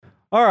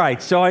All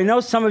right, so I know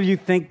some of you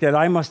think that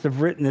I must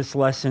have written this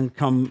lesson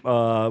come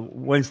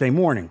Wednesday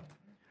morning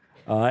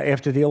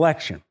after the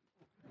election.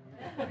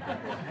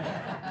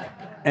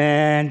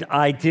 And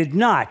I did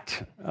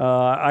not.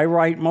 I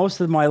write most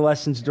of my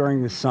lessons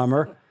during the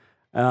summer,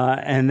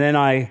 and then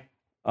I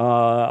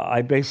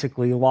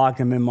basically log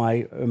them in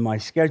my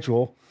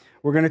schedule.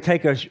 We're going to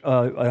take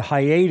a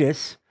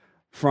hiatus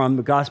from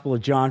the Gospel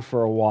of John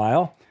for a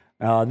while.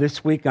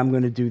 This week I'm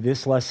going to do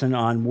this lesson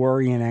on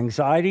worry and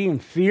anxiety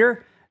and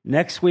fear.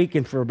 Next week,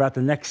 and for about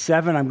the next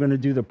 7, I'm going to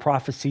do the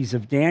prophecies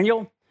of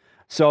Daniel.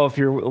 So if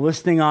you're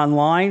listening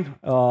online,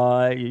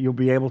 you'll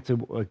be able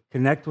to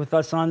connect with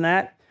us on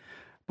that.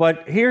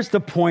 But here's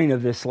the point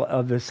of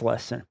this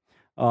lesson.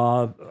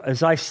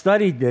 As I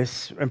studied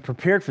this and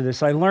prepared for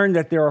this, I learned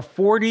that there are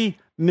 40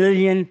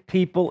 million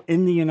people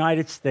in the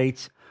United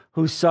States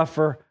who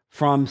suffer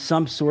from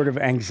some sort of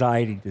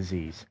anxiety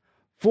disease.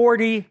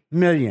 40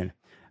 million.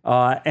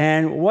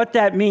 And what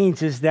that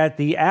means is that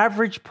the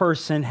average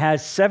person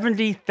has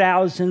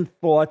 70,000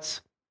 thoughts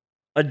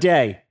a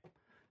day.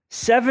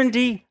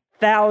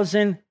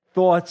 70,000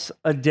 thoughts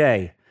a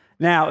day.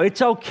 Now,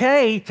 it's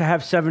okay to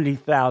have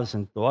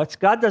 70,000 thoughts.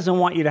 God doesn't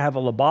want you to have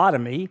a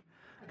lobotomy.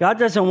 God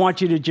doesn't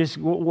want you to just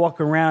walk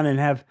around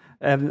and have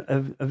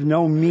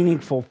no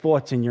meaningful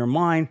thoughts in your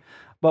mind.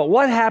 But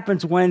what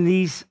happens when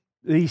these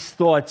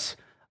thoughts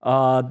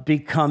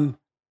become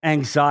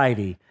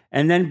anxiety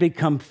and then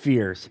become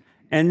fears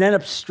and then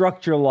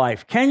obstruct your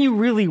life? Can you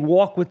really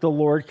walk with the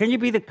Lord? Can you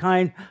be the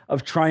kind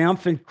of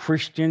triumphant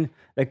Christian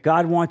that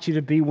God wants you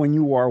to be when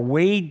you are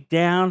weighed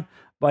down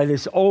by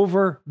this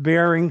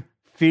overbearing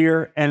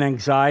fear and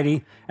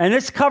anxiety? And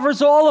this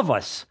covers all of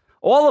us.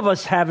 All of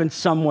us have in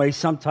some way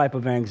some type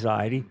of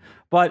anxiety,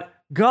 but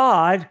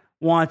God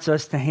wants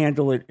us to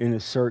handle it in a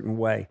certain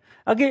way.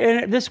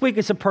 Again, and this week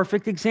is a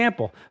perfect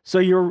example. So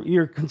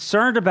you're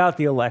concerned about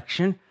the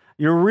election.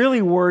 You're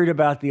really worried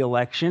about the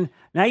election.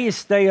 Now you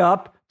stay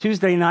up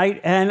Tuesday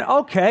night, and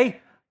okay,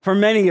 for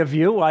many of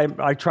you,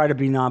 I try to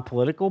be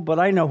non-political, but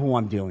I know who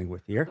I'm dealing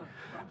with here.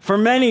 For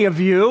many of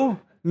you,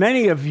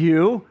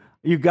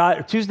 you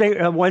got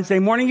Wednesday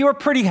morning, you were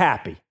pretty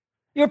happy.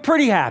 You're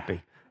pretty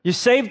happy. You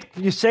saved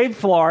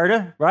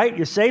Florida, right?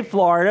 You saved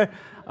Florida.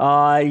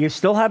 You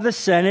still have the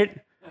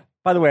Senate.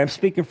 By the way, I'm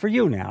speaking for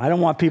you now. I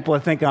don't want people to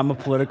think I'm a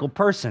political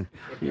person.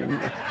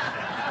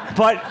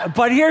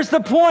 But here's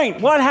the point.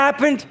 What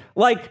happened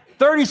like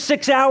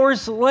 36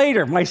 hours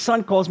later? My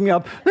son calls me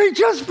up. They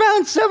just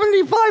found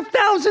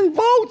 75,000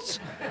 votes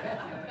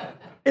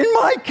in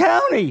my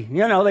county.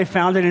 You know, they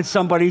found it in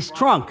somebody's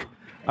trunk,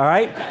 all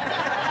right?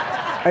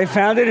 I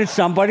found it in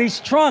somebody's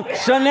trunk.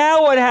 So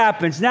now what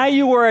happens? Now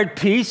you were at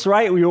peace,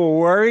 right? You were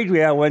worried. We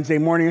had Wednesday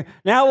morning.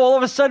 Now all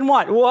of a sudden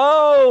what?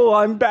 Whoa,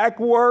 I'm back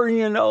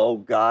worrying. Oh,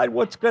 God,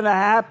 what's going to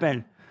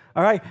happen?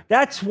 All right?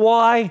 That's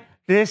why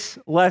this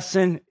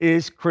lesson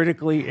is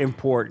critically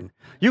important.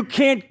 You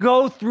can't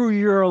go through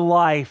your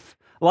life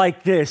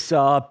like this,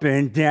 up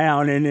and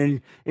down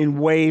and in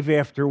wave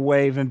after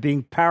wave and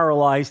being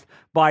paralyzed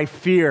by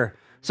fear.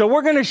 So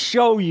we're going to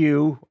show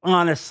you,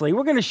 honestly,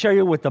 we're going to show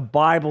you what the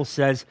Bible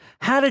says,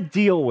 how to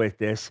deal with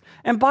this.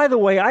 And by the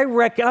way,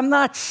 I'm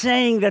not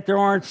saying that there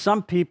aren't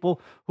some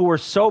people who are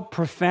so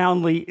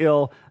profoundly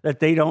ill that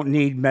they don't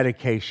need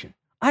medication.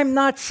 I'm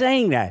not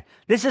saying that.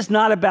 This is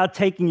not about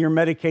taking your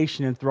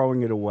medication and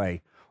throwing it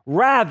away.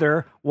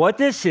 Rather, what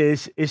this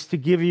is to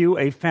give you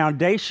a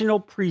foundational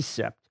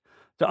precept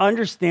to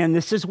understand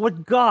this is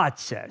what God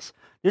says.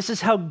 This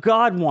is how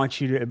God wants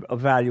you to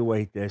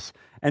evaluate this.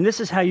 And this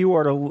is how you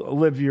are to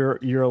live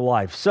your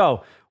life.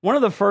 So one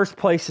of the first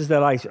places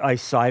that I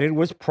cited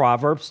was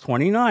Proverbs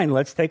 29.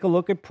 Let's take a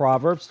look at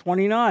Proverbs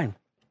 29.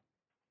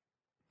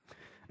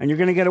 And you're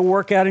going to get a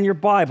workout in your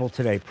Bible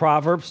today.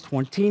 Proverbs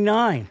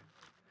 29,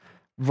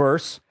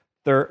 verse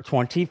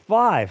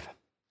 25.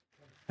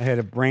 I had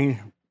a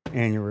brain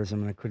aneurysm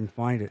and I couldn't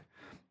find it.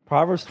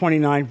 Proverbs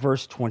 29,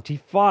 verse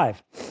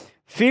 25.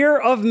 Fear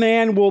of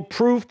man will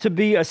prove to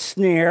be a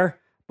snare,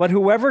 but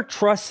whoever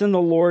trusts in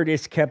the Lord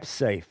is kept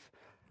safe.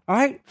 All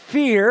right?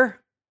 Fear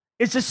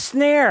is a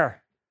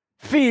snare.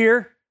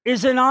 Fear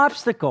is an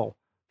obstacle.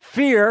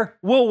 Fear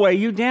will weigh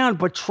you down,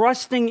 but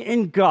trusting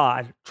in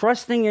God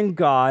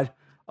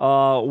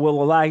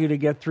will allow you to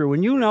get through.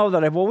 And you know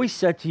that I've always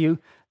said to you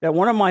that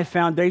one of my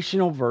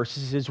foundational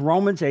verses is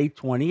Romans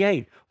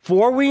 8:28.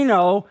 For we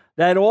know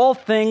that all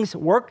things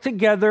work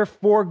together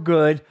for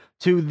good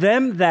to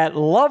them that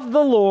love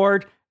the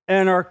Lord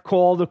and are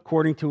called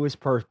according to his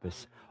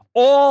purpose.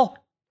 All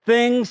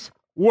things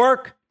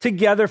work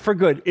together for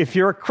good. If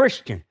you're a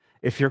Christian,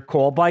 if you're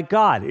called by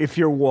God, if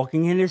you're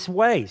walking in his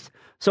ways.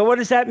 So what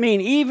does that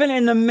mean? Even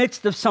in the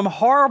midst of some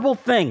horrible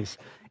things,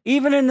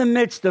 even in the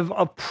midst of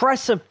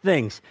oppressive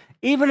things,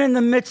 even in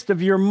the midst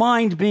of your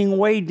mind being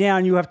weighed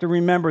down, you have to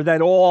remember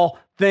that all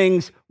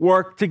things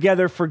work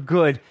together for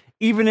good.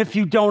 Even if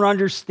you don't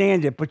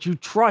understand it, but you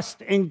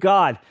trust in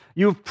God.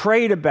 You've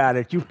prayed about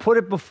it. You've put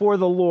it before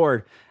the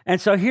Lord. And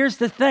so here's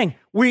the thing.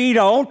 We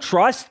don't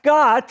trust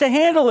God to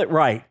handle it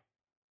right.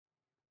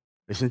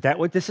 Isn't that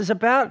what this is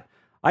about?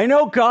 I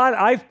know, God,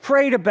 I've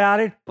prayed about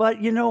it, but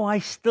I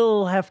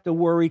still have to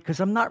worry because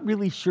I'm not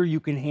really sure you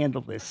can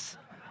handle this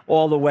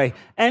all the way.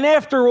 And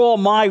after all,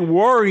 my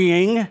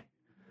worrying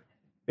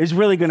is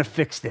really going to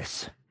fix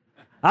this.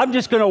 I'm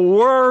just going to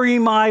worry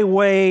my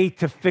way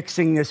to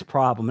fixing this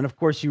problem. And of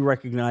course, you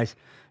recognize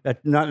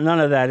that none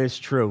of that is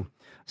true.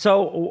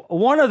 So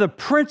one of the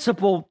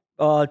principal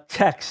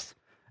texts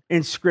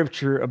in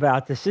Scripture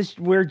about this is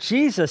where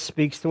Jesus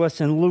speaks to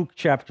us in Luke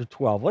chapter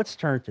 12. Let's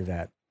turn to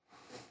that.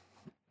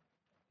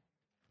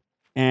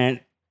 And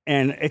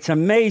it's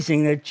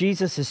amazing that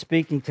Jesus is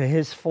speaking to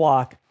his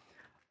flock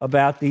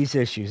about these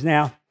issues.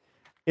 Now,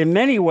 in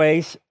many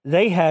ways,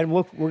 we're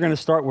going to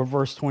start with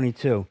verse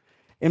 22.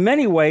 In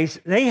many ways,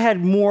 they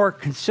had more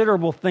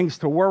considerable things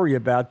to worry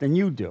about than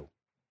you do,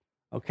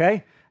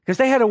 okay? Because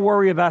they had to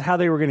worry about how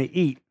they were going to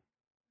eat.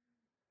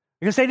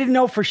 Because they didn't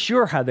know for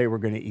sure how they were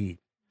going to eat,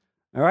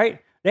 all right?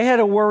 They had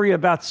to worry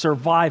about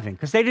surviving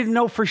because they didn't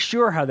know for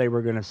sure how they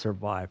were going to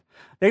survive.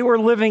 They were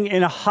living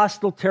in a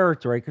hostile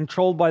territory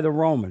controlled by the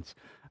Romans.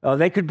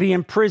 They could be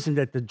imprisoned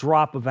at the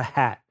drop of a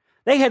hat.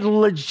 They had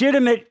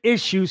legitimate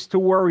issues to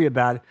worry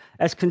about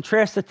as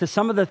contrasted to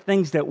some of the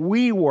things that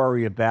we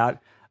worry about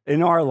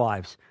in our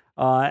lives.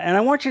 And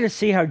I want you to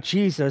see how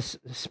Jesus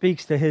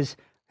speaks to his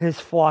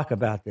flock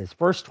about this.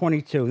 Verse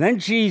 22, then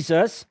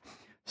Jesus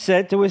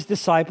said to his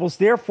disciples,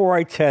 therefore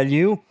I tell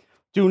you,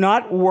 do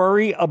not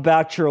worry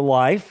about your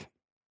life,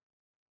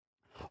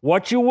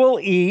 what you will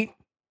eat,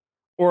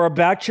 or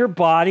about your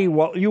body,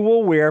 what you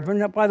will wear.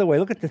 But by the way,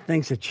 look at the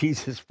things that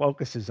Jesus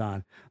focuses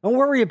on. Don't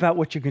worry about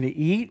what you're going to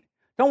eat.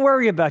 Don't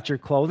worry about your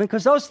clothing,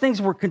 because those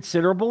things were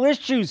considerable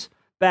issues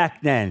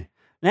back then.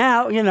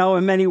 Now,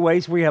 in many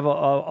ways, we have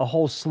a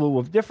whole slew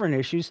of different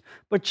issues,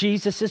 but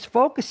Jesus is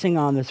focusing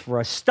on this for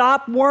us.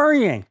 Stop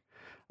worrying.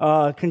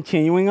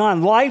 Continuing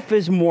on, life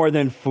is more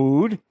than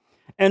food,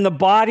 and the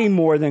body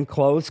more than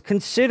clothes.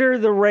 Consider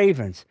the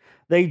ravens.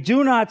 They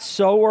do not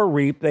sow or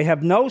reap. They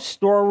have no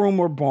storeroom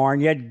or barn,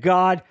 yet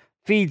God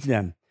feeds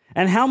them.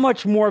 And how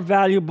much more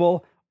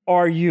valuable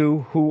are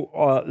you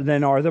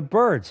than are the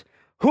birds?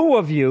 Who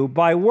of you,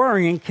 by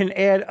worrying, can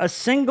add a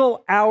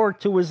single hour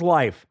to his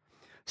life?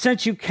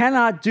 Since you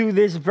cannot do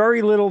this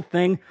very little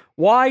thing,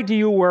 why do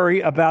you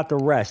worry about the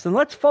rest? And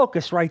let's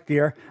focus right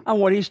there on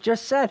what he's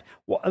just said.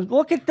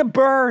 Look at the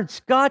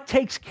birds. God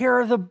takes care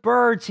of the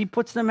birds. He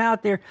puts them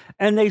out there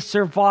and they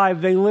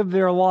survive. They live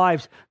their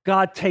lives.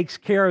 God takes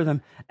care of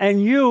them.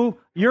 And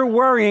you're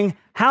worrying.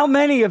 How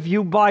many of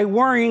you, by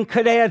worrying,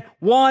 could add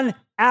 1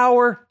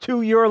 hour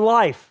to your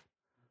life?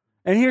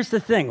 And here's the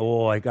thing.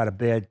 I got a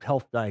bad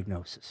health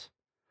diagnosis.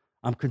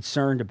 I'm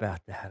concerned about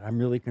that. I'm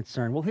really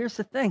concerned. Well, here's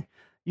the thing.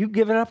 You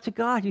give it up to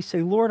God. You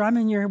say, Lord, I'm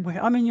in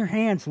your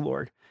hands,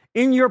 Lord,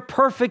 in your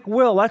perfect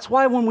will. That's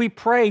why when we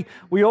pray,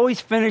 we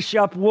always finish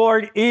up,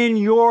 Lord, in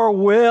your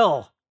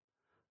will.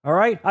 All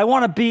right? I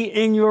want to be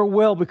in your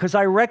will because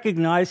I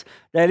recognize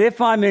that if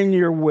I'm in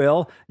your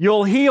will,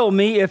 you'll heal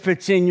me if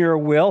it's in your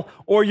will,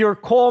 or you'll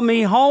call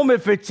me home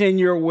if it's in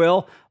your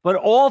will. But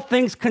all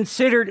things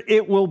considered,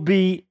 it will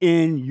be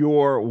in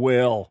your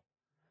will.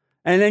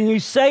 And then you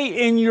say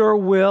in your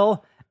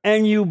will,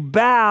 and you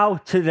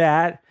bow to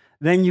that,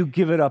 then you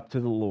give it up to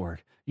the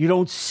Lord. You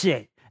don't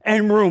sit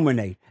and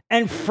ruminate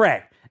and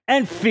fret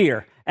and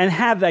fear and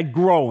have that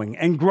growing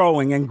and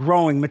growing and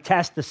growing,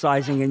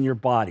 metastasizing in your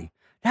body.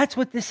 That's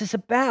what this is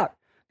about.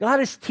 God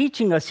is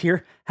teaching us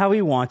here how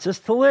he wants us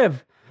to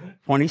live.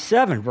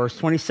 Verse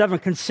 27,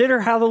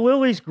 consider how the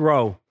lilies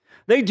grow.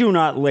 They do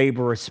not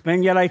labor or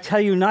spin, yet I tell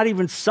you, not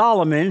even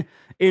Solomon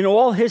in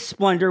all his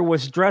splendor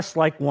was dressed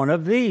like one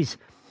of these.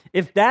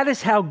 If that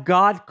is how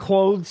God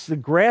clothes the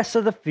grass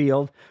of the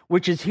field,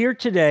 which is here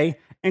today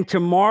and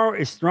tomorrow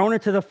is thrown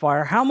into the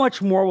fire, how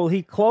much more will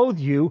he clothe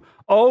you,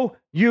 O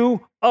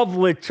you of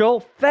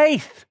little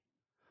faith?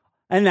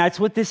 And that's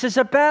what this is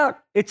about.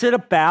 It's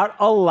about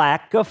a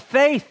lack of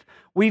faith.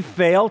 We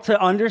fail to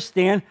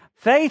understand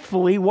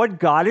faithfully what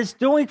God is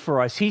doing for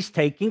us. He's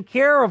taking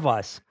care of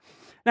us.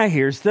 Now,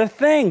 here's the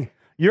thing.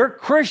 You're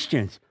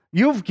Christians.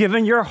 You've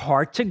given your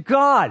heart to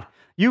God.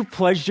 You've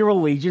pledged your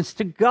allegiance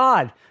to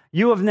God.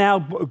 You have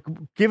now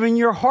given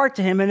your heart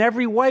to him in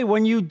every way.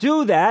 When you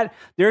do that,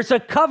 there's a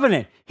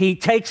covenant. He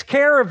takes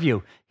care of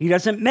you. He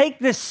doesn't make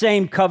this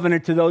same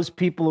covenant to those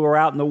people who are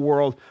out in the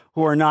world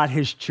who are not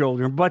his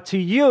children. But to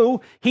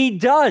you, he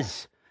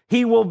does.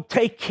 He will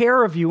take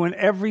care of you in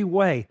every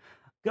way.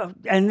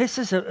 And this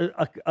is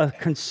a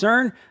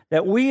concern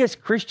that we as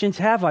Christians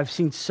have. I've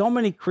seen so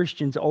many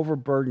Christians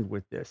overburdened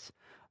with this.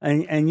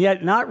 And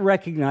yet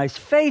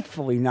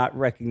faithfully not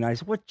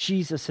recognize what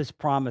Jesus has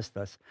promised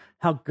us,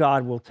 how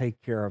God will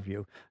take care of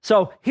you.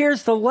 So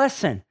here's the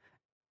lesson.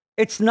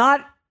 It's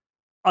not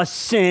a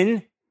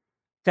sin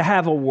to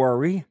have a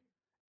worry.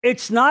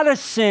 It's not a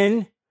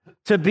sin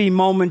to be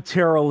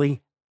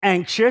momentarily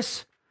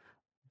anxious,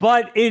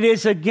 but it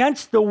is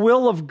against the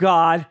will of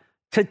God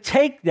to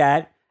take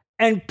that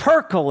and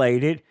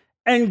percolate it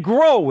and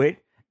grow it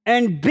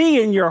and be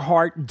in your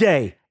heart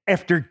day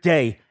after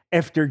day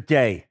after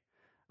day.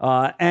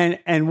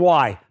 And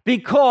why?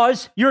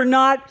 Because you're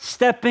not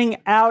stepping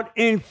out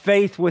in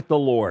faith with the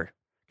Lord.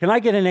 Can I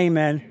get an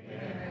amen?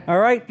 Amen. All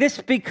right, this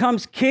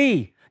becomes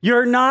key.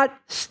 You're not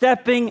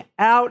stepping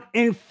out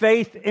in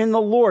faith in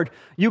the Lord.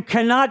 You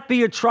cannot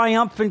be a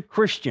triumphant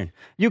Christian.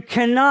 You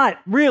cannot,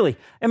 really.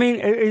 I mean,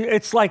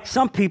 it's like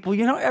some people,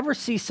 ever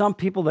see some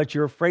people that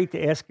you're afraid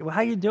to ask, well,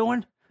 how you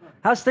doing?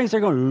 How's things are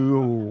going?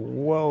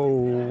 Ooh,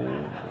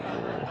 whoa.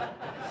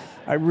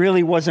 I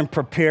really wasn't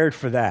prepared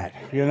for that,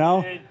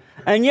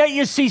 And yet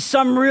you see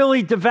some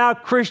really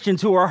devout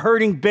Christians who are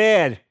hurting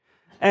bad,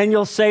 and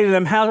you'll say to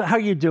them, how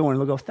you doing?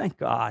 They'll go, thank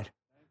God.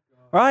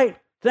 Right?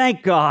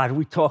 Thank God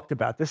we talked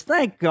about this.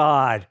 Thank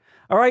God.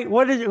 All right,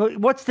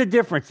 what's the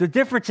difference? The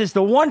difference is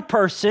the one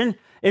person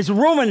is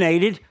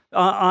ruminated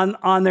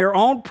on their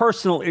own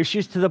personal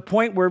issues to the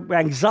point where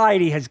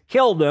anxiety has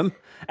killed them,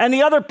 and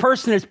the other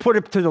person has put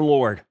it to the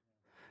Lord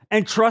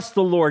and trust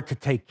the Lord to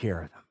take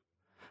care of them.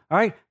 All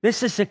right,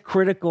 this is a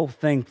critical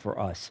thing for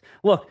us.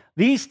 Look,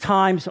 these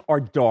times are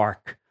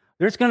dark.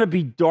 There's going to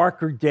be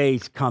darker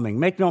days coming.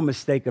 Make no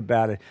mistake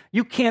about it.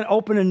 You can't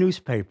open a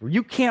newspaper.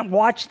 You can't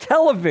watch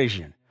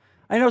television.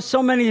 I know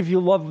so many of you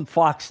love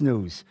Fox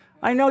News.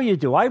 I know you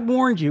do. I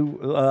warned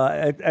you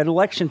at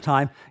election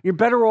time, you're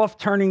better off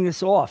turning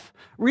this off.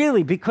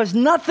 Really, because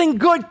nothing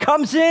good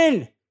comes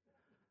in.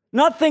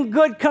 Nothing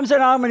good comes in.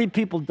 How many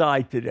people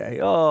died today?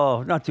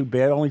 Oh, not too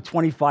bad. Only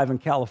 25 in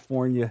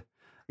California,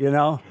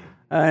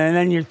 And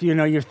then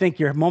you think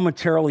you're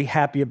momentarily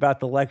happy about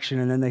the election,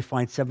 and then they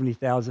find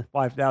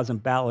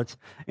 5,000 ballots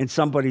in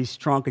somebody's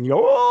trunk, and you go,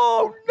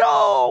 oh,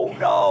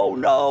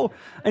 no.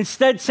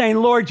 Instead saying,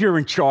 Lord, you're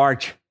in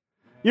charge.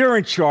 You're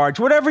in charge.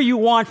 Whatever you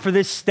want for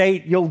this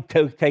state, you'll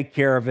take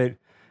care of it.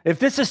 If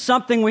this is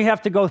something we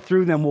have to go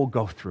through, then we'll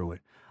go through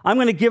it. I'm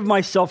going to give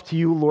myself to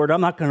you, Lord.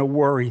 I'm not going to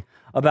worry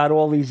about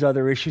all these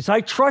other issues. I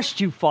trust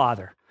you,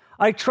 Father.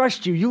 I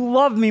trust you. You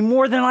love me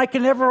more than I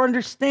can ever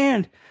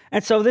understand.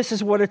 And so this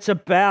is what it's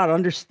about,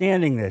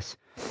 understanding this.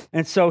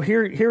 And so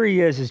here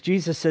he is, as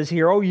Jesus says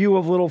here, "O you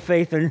of little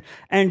faith,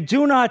 and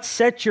do not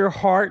set your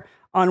heart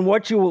on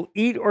what you will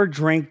eat or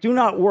drink. Do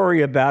not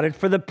worry about it,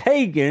 for the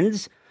pagan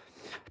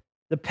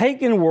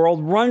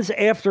world runs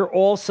after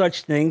all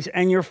such things,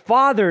 and your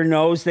Father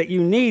knows that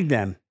you need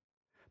them.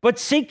 But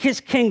seek his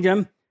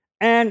kingdom,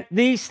 and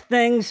these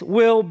things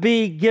will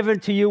be given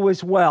to you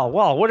as well."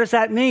 Well, what does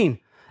that mean?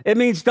 It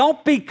means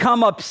don't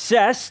become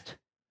obsessed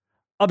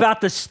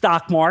about the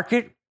stock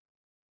market,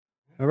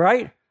 all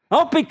right?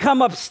 Don't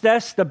become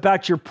obsessed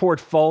about your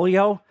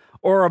portfolio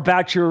or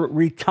about your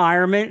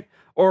retirement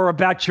or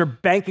about your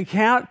bank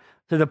account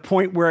to the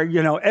point where,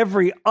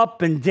 every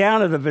up and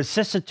down of the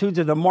vicissitudes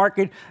of the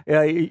market,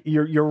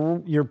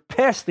 you're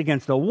passed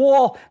against the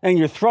wall and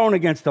you're thrown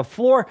against the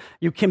floor.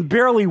 You can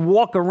barely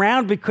walk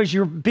around because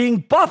you're being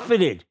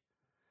buffeted.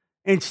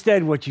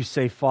 Instead, what you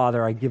say,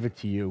 Father, I give it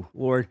to you.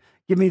 Lord,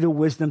 give me the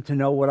wisdom to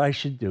know what I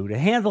should do, to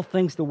handle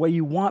things the way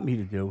you want me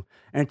to do,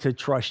 and to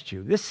trust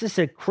you. This is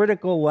a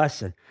critical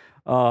lesson.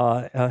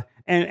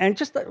 And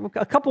just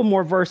a couple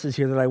more verses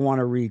here that I want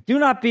to read. "Do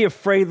not be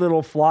afraid,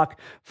 little flock,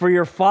 for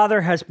your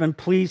Father has been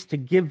pleased to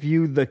give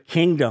you the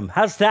kingdom."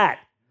 How's that?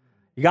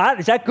 You got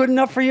it? Is that good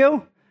enough for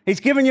you? He's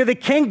giving you the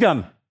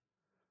kingdom.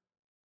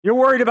 You're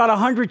worried about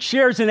 100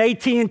 shares in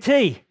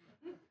AT&T,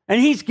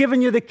 and he's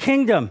giving you the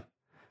kingdom.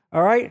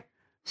 All right?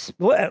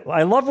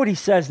 I love what he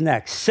says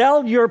next.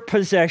 "Sell your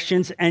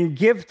possessions and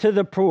give to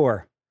the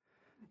poor.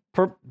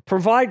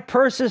 Provide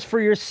purses for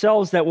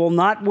yourselves that will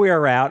not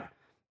wear out,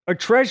 a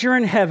treasure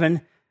in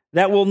heaven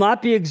that will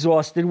not be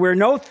exhausted, where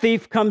no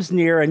thief comes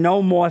near and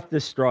no moth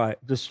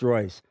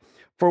destroys.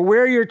 For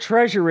where your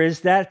treasure is,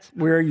 that's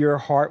where your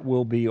heart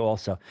will be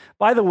also."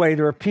 By the way,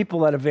 there are people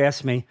that have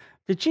asked me,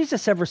 did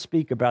Jesus ever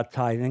speak about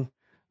tithing?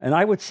 And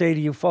I would say to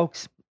you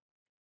folks,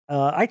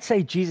 I'd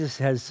say Jesus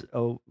has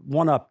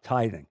one-up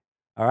tithing.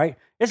 All right?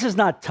 This is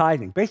not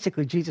tithing.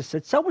 Basically, Jesus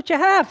said, sell what you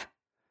have.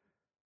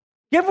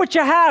 Give what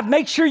you have.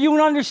 Make sure you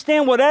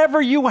understand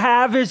whatever you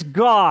have is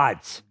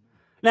God's.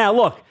 Now,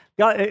 look,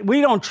 God,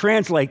 we don't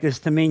translate this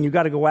to mean you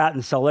got to go out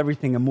and sell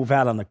everything and move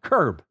out on the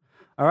curb.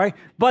 All right?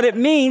 But it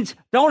means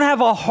don't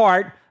have a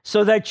heart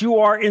so that you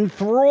are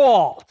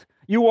enthralled.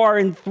 You are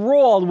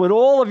enthralled with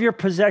all of your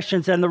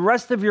possessions, and the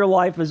rest of your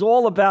life is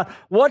all about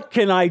what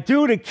can I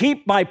do to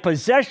keep my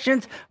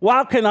possessions?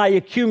 How can I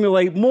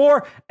accumulate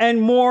more and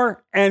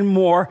more and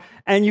more?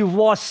 And you've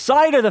lost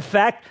sight of the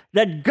fact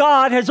that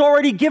God has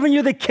already given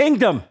you the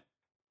kingdom.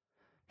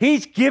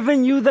 He's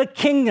given you the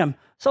kingdom.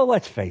 So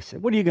let's face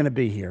it, what are you going to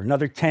be here?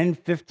 Another 10,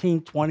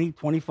 15, 20,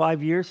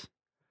 25 years?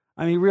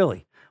 I mean,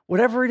 really,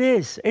 whatever it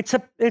is, it's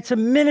a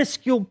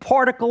minuscule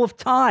particle of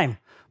time.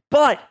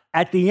 But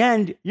at the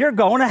end, you're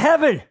going to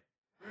heaven,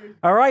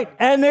 all right?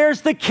 And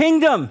there's the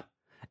kingdom,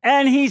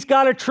 and he's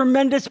got a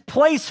tremendous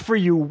place for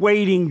you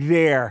waiting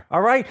there,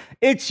 all right?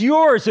 It's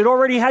yours. It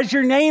already has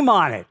your name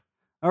on it,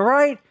 all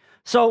right?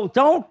 So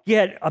don't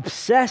get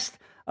obsessed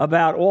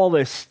about all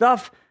this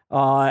stuff,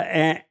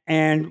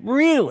 and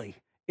really,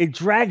 It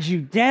drags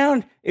you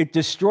down. It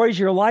destroys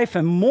your life.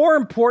 And more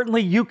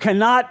importantly, you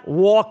cannot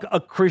walk a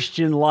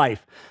Christian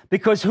life.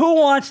 Because who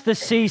wants to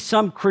see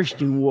some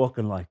Christian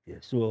walking like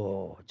this?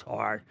 Oh, it's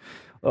hard.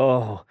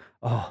 Oh,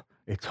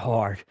 it's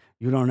hard.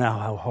 You don't know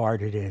how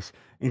hard it is.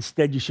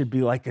 Instead, you should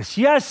be like this.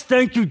 Yes,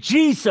 thank you,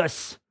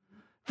 Jesus.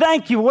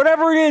 Thank you.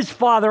 Whatever it is,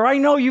 Father, I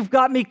know you've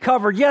got me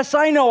covered. Yes,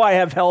 I know I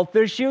have health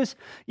issues.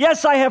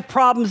 Yes, I have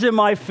problems in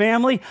my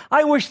family.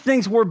 I wish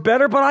things were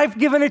better, but I've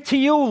given it to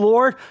you,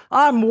 Lord.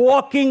 I'm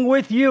walking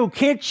with you.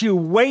 Can't you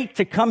wait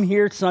to come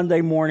here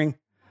Sunday morning?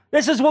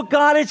 This is what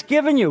God has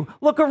given you.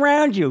 Look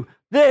around you.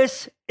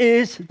 This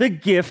is the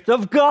gift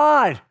of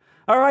God.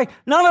 All right?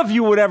 None of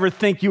you would ever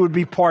think you would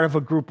be part of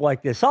a group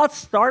like this. I'll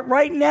start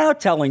right now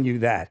telling you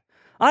that.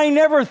 I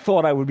never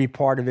thought I would be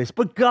part of this,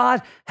 but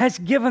God has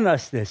given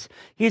us this.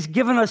 He has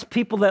given us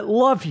people that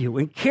love you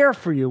and care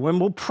for you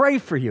and will pray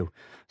for you.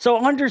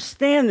 So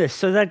understand this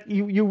so that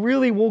you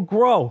really will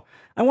grow.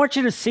 I want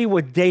you to see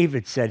what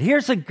David said.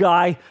 Here's a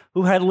guy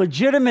who had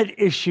legitimate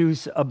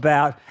issues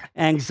about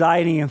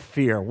anxiety and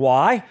fear.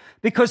 Why?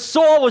 Because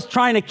Saul was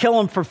trying to kill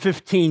him for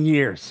 15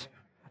 years.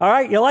 All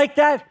right, you like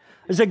that?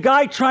 There's a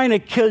guy trying to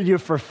kill you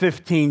for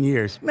 15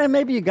 years. Man,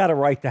 maybe you got a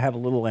right to have a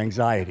little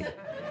anxiety,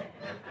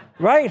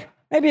 right?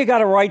 Maybe you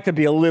got a right to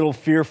be a little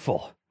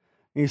fearful.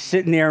 He's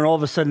sitting there and all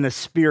of a sudden a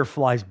spear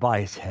flies by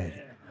his head.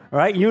 All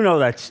right, you know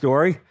that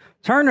story.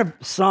 Turn to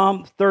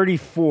Psalm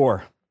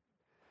 34.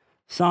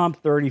 Psalm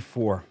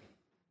 34.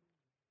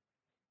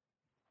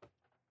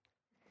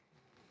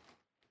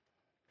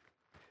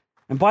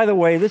 And by the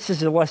way, this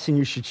is a lesson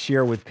you should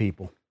share with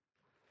people.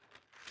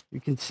 You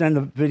can send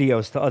the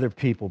videos to other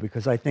people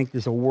because I think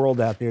there's a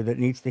world out there that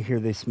needs to hear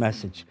this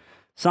message.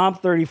 Psalm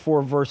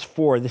 34, verse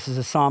 4, this is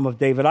a psalm of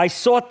David. I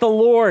sought the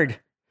Lord,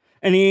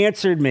 and he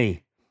answered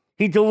me.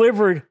 He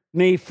delivered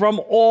me from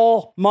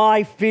all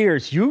my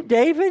fears. You,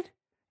 David?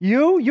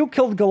 You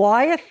killed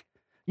Goliath?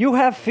 You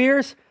have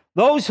fears?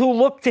 Those who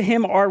look to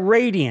him are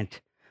radiant.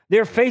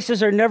 Their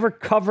faces are never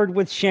covered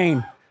with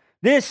shame.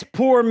 This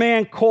poor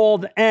man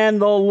called,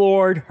 and the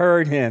Lord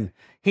heard him.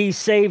 He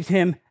saved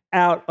him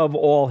out of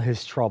all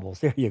his troubles.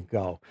 There you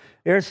go.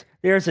 There's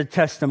a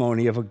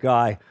testimony of a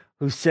guy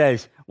who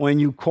says, when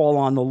you call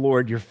on the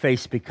Lord, your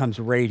face becomes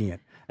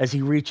radiant as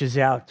he reaches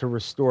out to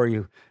restore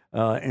you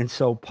in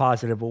so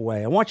positive a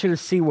way. I want you to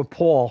see what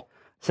Paul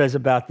says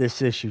about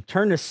this issue.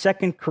 Turn to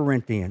 2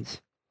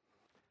 Corinthians.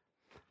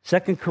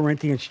 2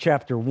 Corinthians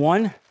chapter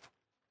 1,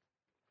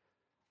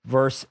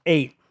 verse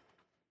 8.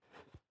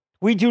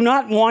 We do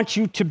not want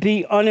you to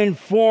be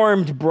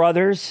uninformed,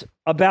 brothers,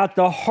 about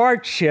the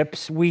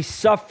hardships we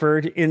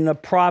suffered in the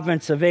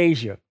province of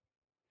Asia.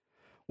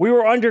 We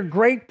were under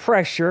great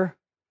pressure,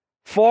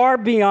 far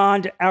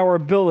beyond our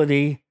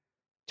ability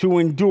to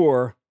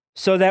endure,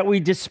 so that we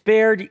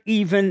despaired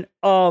even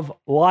of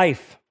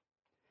life.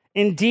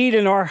 Indeed,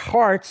 in our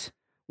hearts,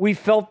 we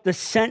felt the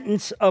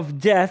sentence of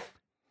death,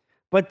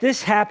 but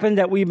this happened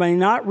that we may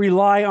not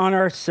rely on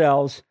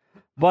ourselves,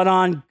 but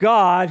on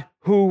God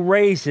who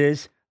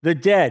raises the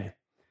dead.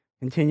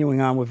 Continuing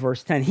on with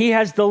verse 10. He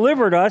has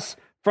delivered us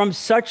from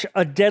such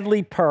a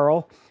deadly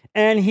peril,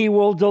 and he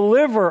will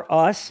deliver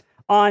us.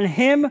 On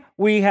him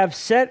we have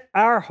set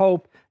our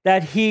hope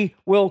that he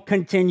will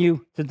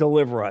continue to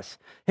deliver us.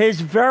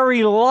 His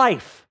very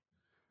life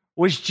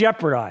was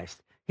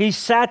jeopardized. He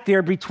sat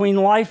there between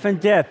life and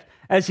death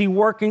as he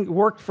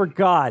worked for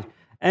God.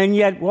 And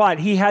yet what?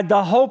 He had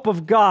the hope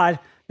of God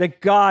that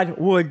God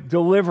would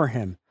deliver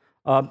him.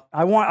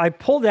 I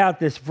pulled out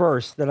this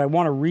verse that I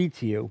want to read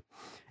to you.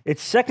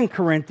 It's 2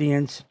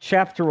 Corinthians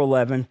chapter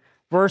 11,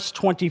 verse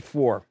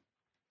 24.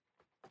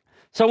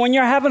 So when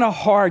you're having a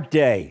hard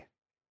day,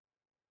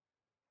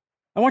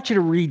 I want you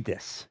to read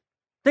this.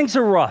 Things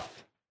are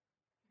rough,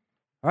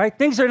 all right?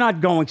 Things are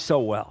not going so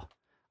well.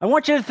 I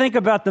want you to think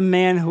about the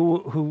man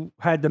who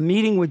had the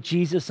meeting with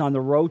Jesus on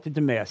the road to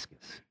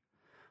Damascus,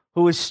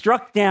 who was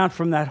struck down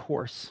from that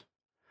horse.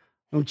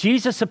 When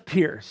Jesus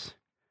appears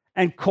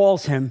and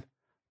calls him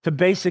to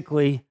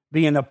basically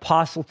be an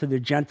apostle to the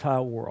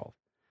Gentile world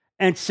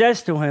and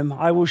says to him,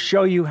 I will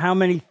show you how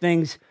many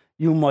things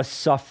you must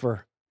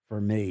suffer for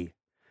me.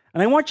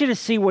 And I want you to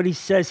see what he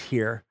says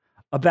here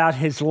about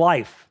his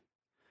life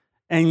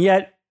and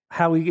yet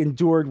how he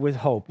endured with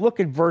hope. Look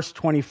at verse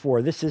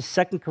 24. This is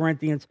 2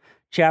 Corinthians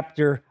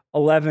chapter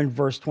 11,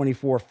 verse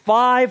 24.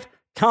 5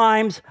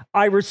 times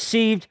I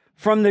received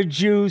from the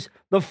Jews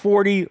the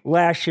 40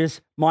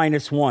 lashes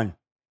minus 1.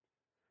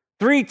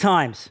 3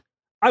 times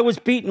I was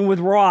beaten with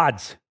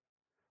rods.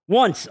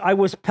 Once I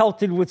was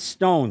pelted with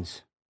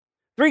stones.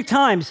 3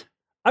 times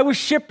I was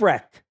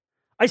shipwrecked.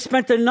 I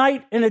spent a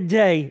night and a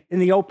day in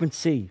the open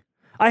sea.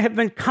 I have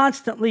been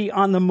constantly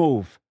on the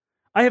move.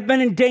 I have been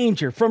in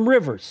danger from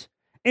rivers,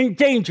 in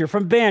danger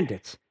from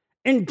bandits,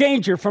 in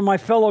danger from my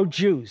fellow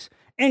Jews,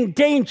 in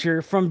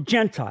danger from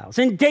Gentiles,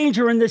 in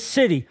danger in the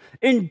city,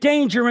 in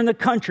danger in the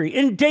country,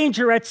 in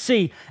danger at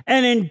sea,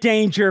 and in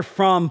danger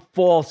from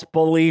false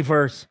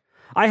believers.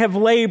 I have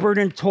labored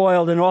and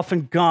toiled and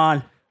often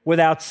gone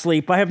without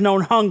sleep. I have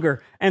known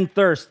hunger and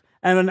thirst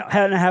and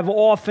have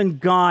often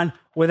gone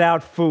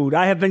without food.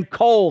 I have been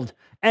cold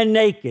and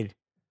naked.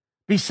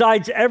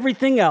 Besides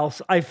everything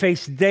else, I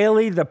face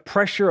daily the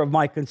pressure of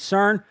my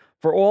concern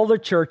for all the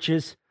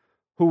churches,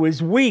 who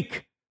is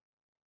weak,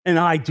 and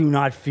I do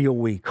not feel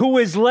weak, who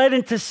is led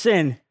into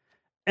sin,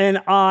 and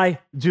I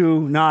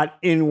do not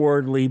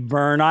inwardly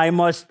burn.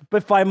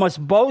 If I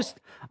must boast,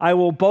 I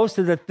will boast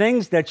of the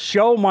things that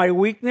show my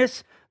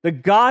weakness. The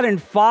God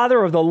and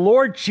Father of the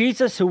Lord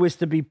Jesus, who is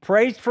to be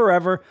praised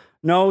forever,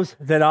 knows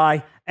that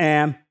I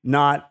am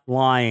not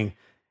lying.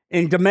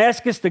 In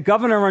Damascus, the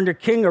governor under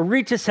King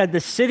Aretas had the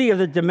city of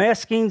the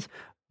Damascenes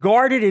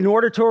guarded in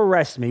order to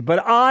arrest me. But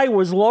I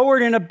was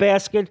lowered in a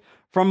basket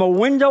from a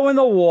window in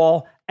the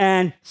wall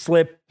and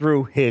slipped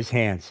through his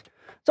hands.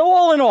 So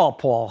all in all,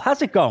 Paul,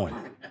 how's it going?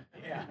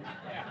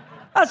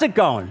 How's it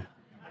going?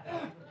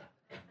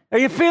 Are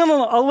you feeling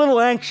a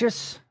little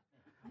anxious?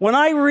 When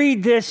I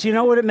read this, you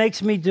know what it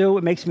makes me do?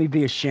 It makes me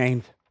be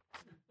ashamed.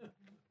 It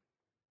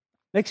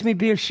makes me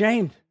be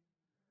ashamed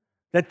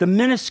that the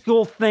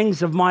minuscule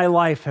things of my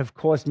life have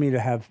caused me to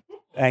have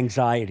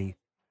anxiety,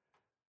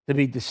 to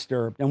be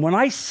disturbed. And when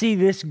I see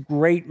this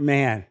great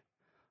man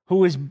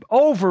who is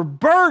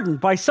overburdened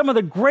by some of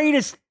the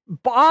greatest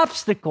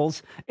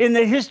obstacles in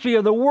the history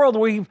of the world,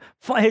 where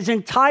his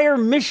entire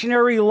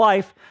missionary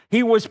life,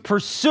 he was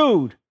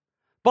pursued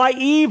by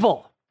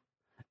evil,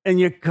 and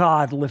yet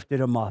God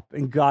lifted him up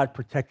and God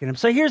protected him.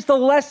 So here's the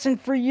lesson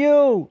for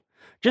you.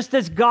 Just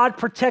as God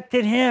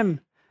protected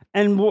him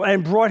and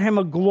brought him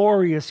a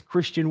glorious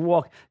Christian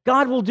walk,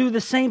 God will do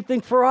the same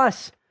thing for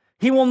us.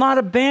 He will not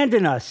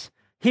abandon us.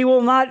 He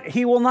will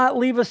not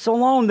leave us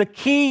alone. The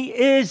key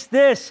is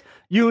this: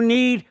 you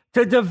need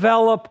to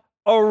develop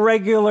a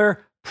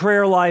regular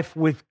prayer life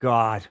with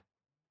God.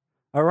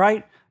 All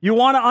right? You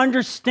want to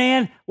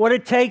understand what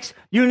it takes?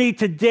 You need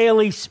to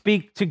daily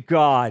speak to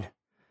God.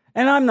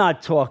 And I'm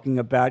not talking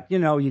about,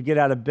 you get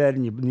out of bed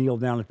and you kneel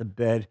down at the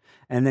bed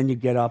and then you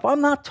get up.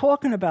 I'm not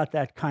talking about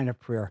that kind of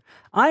prayer.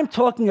 I'm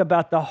talking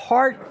about the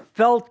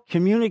heartfelt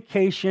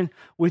communication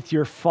with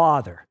your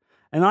Father.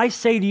 And I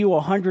say to you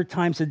 100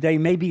 times a day,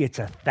 maybe it's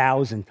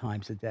 1,000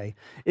 times a day.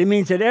 It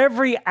means that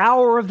every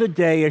hour of the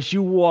day as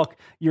you walk,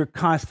 you're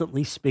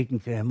constantly speaking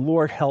to him.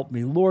 Lord, help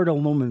me. Lord,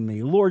 illumine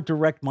me. Lord,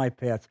 direct my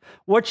paths.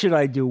 What should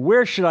I do?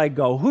 Where should I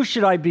go? Who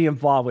should I be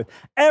involved with?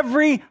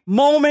 Every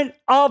moment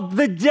of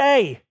the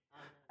day.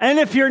 And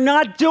if you're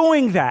not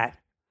doing that,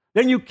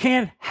 then you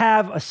can't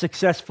have a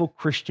successful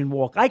Christian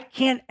walk. I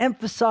can't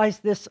emphasize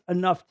this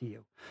enough to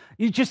you.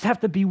 You just have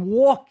to be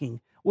walking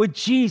with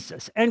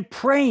Jesus and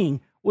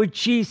praying with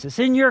Jesus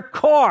in your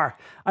car.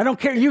 I don't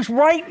care.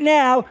 Right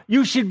now,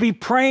 you should be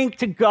praying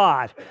to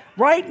God.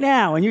 Right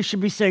now. And you should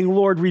be saying,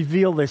 Lord,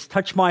 reveal this.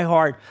 Touch my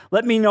heart.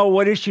 Let me know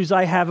what issues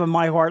I have in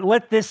my heart.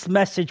 Let this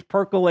message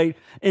percolate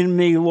in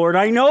me, Lord.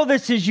 I know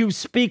this is you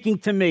speaking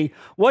to me.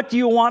 What do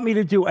you want me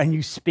to do? And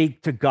you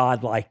speak to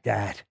God like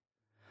that.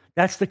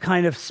 That's the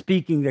kind of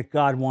speaking that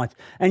God wants.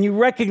 And you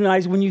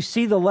recognize when you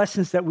see the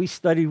lessons that we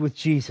studied with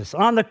Jesus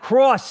on the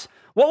cross,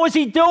 what was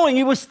he doing?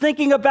 He was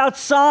thinking about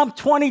Psalm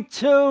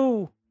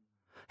 22.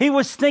 He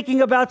was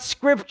thinking about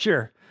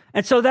Scripture.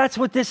 And so that's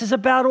what this is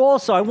about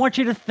also. I want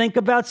you to think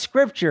about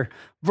Scripture,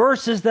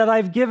 verses that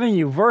I've given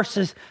you,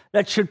 verses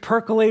that should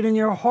percolate in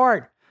your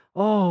heart.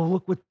 Oh,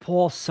 look what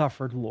Paul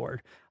suffered,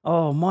 Lord.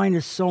 Oh, mine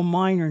is so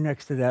minor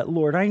next to that,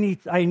 Lord. I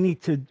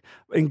need to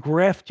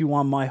engraft you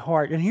on my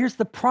heart. And here's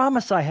the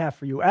promise I have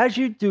for you. As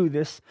you do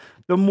this,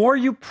 the more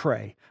you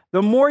pray,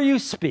 the more you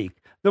speak,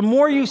 the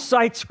more you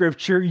cite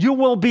Scripture, you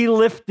will be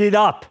lifted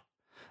up,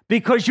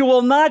 because you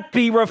will not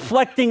be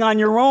reflecting on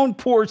your own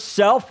poor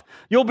self.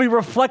 You'll be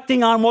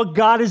reflecting on what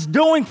God is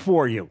doing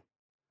for you.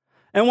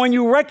 And when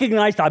you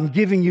recognize, I'm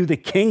giving you the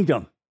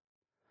kingdom.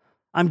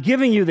 I'm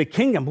giving you the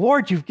kingdom.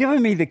 Lord, you've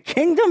given me the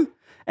kingdom,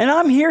 and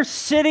I'm here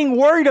sitting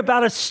worried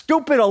about a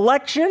stupid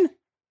election?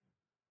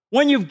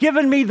 When you've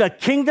given me the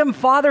kingdom,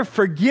 Father,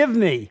 forgive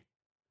me.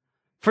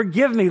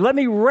 Forgive me. Let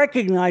me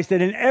recognize that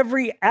in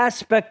every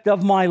aspect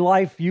of my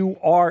life, you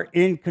are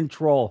in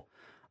control.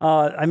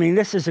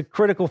 This is a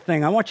critical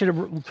thing. I want you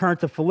to turn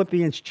to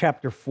Philippians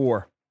chapter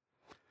 4.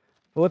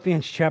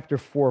 Philippians chapter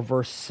 4,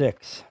 verse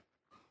 6.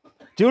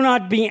 Do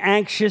not be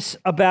anxious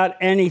about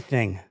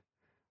anything,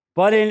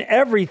 but in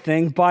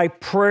everything, by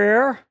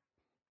prayer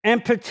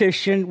and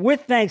petition,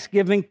 with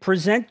thanksgiving,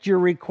 present your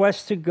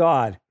requests to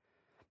God.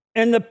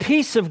 And the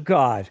peace of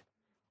God,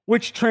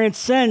 which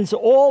transcends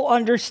all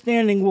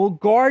understanding, will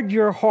guard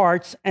your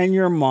hearts and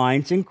your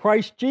minds in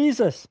Christ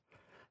Jesus.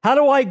 How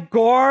do I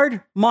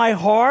guard my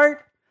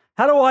heart?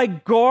 How do I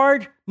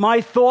guard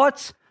my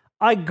thoughts?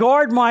 I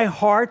guard my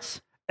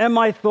hearts and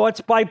my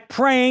thoughts by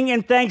praying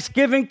in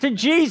thanksgiving to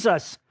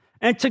Jesus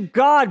and to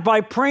God,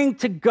 by praying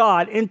to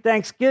God in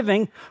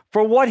thanksgiving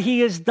for what he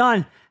has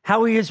done,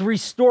 how he has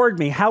restored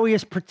me, how he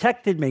has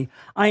protected me.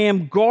 I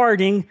am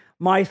guarding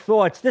my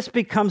thoughts. This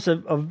becomes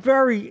a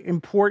very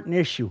important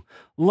issue.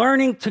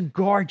 Learning to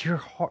guard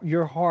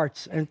your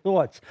hearts and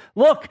thoughts.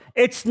 Look,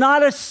 it's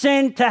not a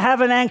sin to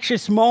have an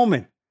anxious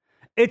moment.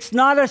 It's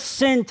not a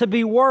sin to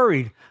be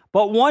worried.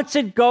 But once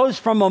it goes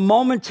from a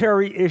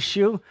momentary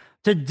issue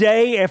to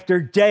day after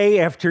day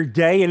after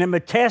day, and it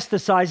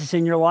metastasizes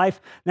in your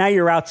life. Now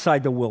you're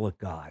outside the will of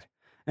God.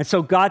 And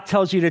so God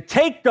tells you to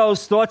take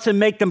those thoughts and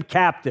make them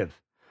captive.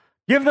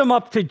 Give them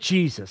up to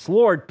Jesus.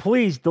 Lord,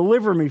 please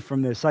deliver me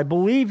from this. I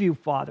believe you,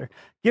 Father.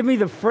 Give me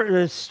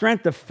the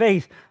strength of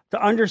faith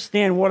to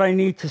understand what I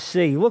need to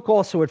see. Look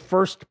also at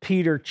 1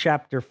 Peter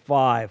chapter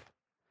 5.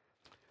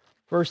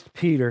 1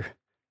 Peter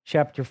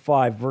chapter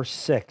 5, verse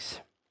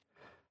 6.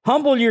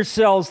 Humble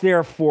yourselves,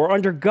 therefore,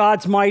 under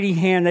God's mighty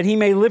hand, that he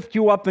may lift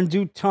you up in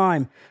due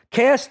time.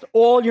 Cast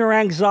all your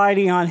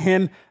anxiety on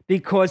him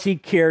because he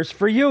cares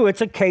for you.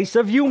 It's a case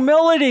of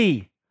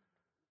humility.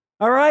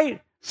 All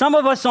right? Some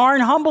of us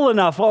aren't humble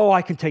enough. Oh,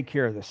 I can take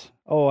care of this.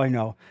 Oh, I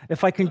know.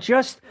 If I can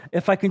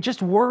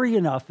just worry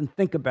enough and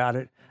think about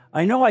it,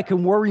 I know I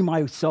can worry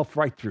myself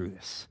right through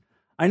this.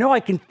 I know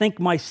I can think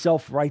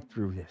myself right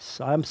through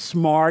this. I'm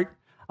smart.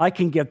 I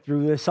can get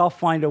through this. I'll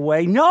find a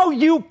way. No,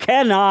 you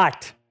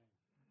cannot.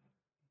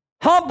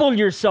 Humble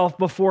yourself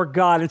before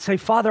God and say,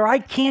 Father, I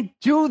can't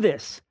do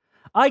this.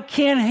 I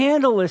can't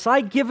handle this.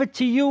 I give it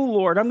to you,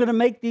 Lord. I'm going to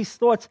make these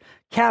thoughts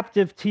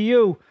captive to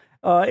you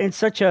in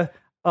such a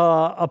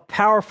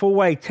powerful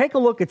way. Take a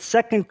look at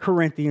 2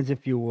 Corinthians,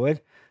 if you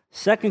would.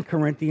 2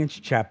 Corinthians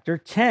chapter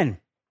 10,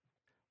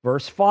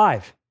 verse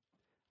 5,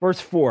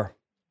 verse 4.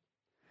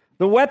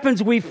 The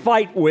weapons we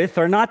fight with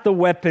are not the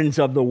weapons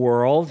of the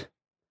world.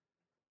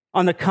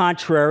 On the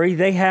contrary,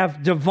 they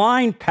have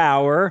divine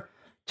power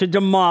to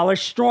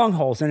demolish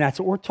strongholds. And that's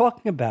what we're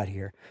talking about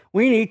here.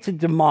 We need to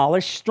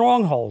demolish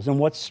strongholds. And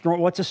what's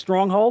a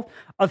stronghold?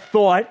 A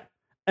thought,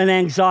 an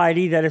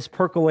anxiety that is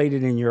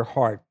percolated in your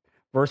heart.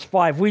 Verse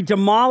 5, we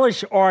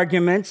demolish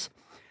arguments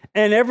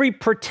and every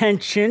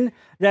pretension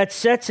that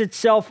sets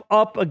itself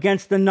up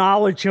against the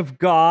knowledge of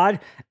God,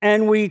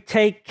 and we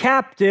take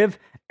captive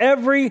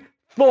every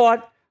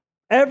thought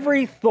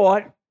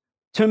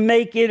to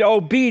make it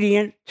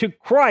obedient to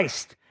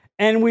Christ.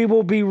 And we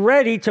will be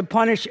ready to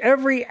punish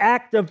every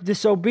act of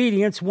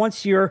disobedience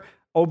once your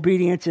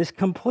obedience is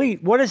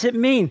complete. What does it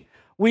mean?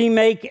 We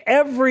make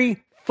every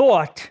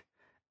thought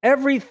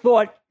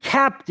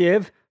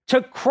captive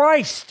to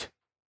Christ.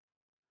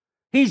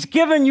 He's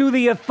given you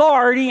the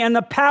authority and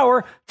the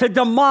power to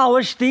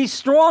demolish these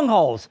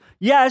strongholds.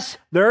 Yes,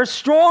 there are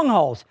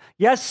strongholds.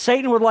 Yes,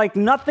 Satan would like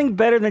nothing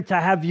better than to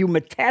have you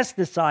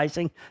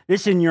metastasizing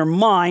this in your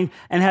mind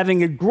and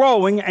having it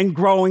growing and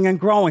growing and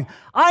growing.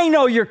 I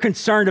know you're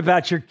concerned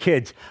about your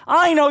kids.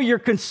 I know you're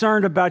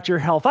concerned about your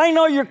health. I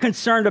know you're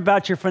concerned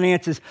about your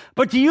finances.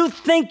 But do you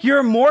think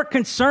you're more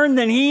concerned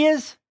than he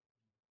is?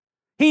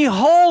 He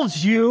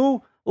holds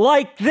you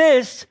like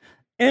this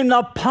in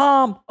the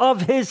palm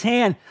of his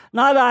hand.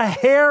 Not a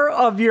hair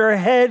of your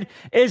head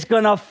is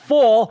going to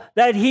fall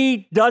that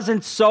he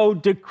doesn't so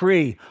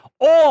decree.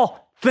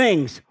 All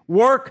things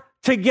work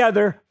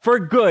together for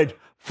good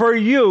for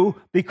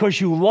you because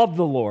you love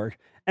the Lord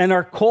and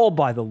are called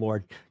by the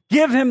Lord.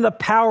 Give him the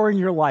power in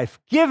your life.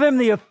 Give him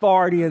the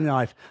authority in your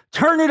life.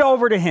 Turn it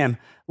over to him.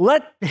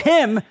 Let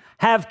him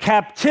have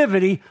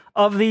captivity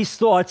of these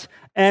thoughts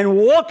and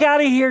walk out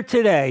of here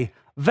today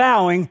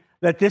vowing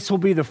that this will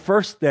be the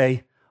first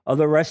day of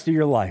the rest of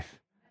your life.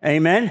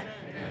 Amen?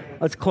 Amen?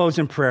 Let's close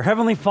in prayer.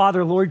 Heavenly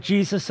Father, Lord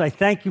Jesus, I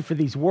thank you for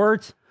these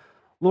words.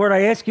 Lord,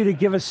 I ask you to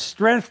give us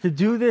strength to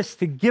do this,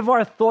 to give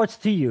our thoughts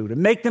to you, to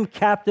make them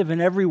captive in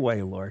every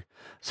way, Lord,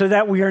 so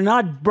that we are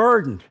not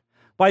burdened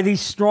by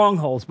these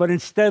strongholds, but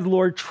instead,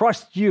 Lord,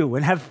 trust you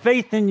and have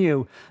faith in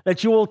you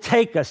that you will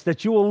take us,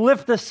 that you will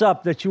lift us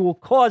up, that you will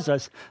cause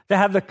us to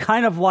have the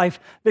kind of life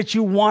that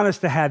you want us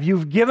to have.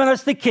 You've given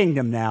us the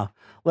kingdom now.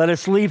 Let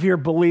us leave here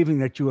believing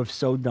that you have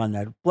so done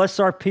that. Bless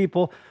our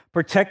people,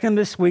 protect them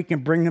this week,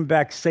 and bring them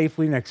back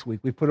safely next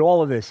week. We put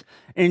all of this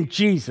in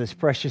Jesus'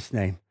 precious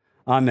name.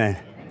 Amen.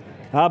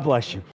 God bless you.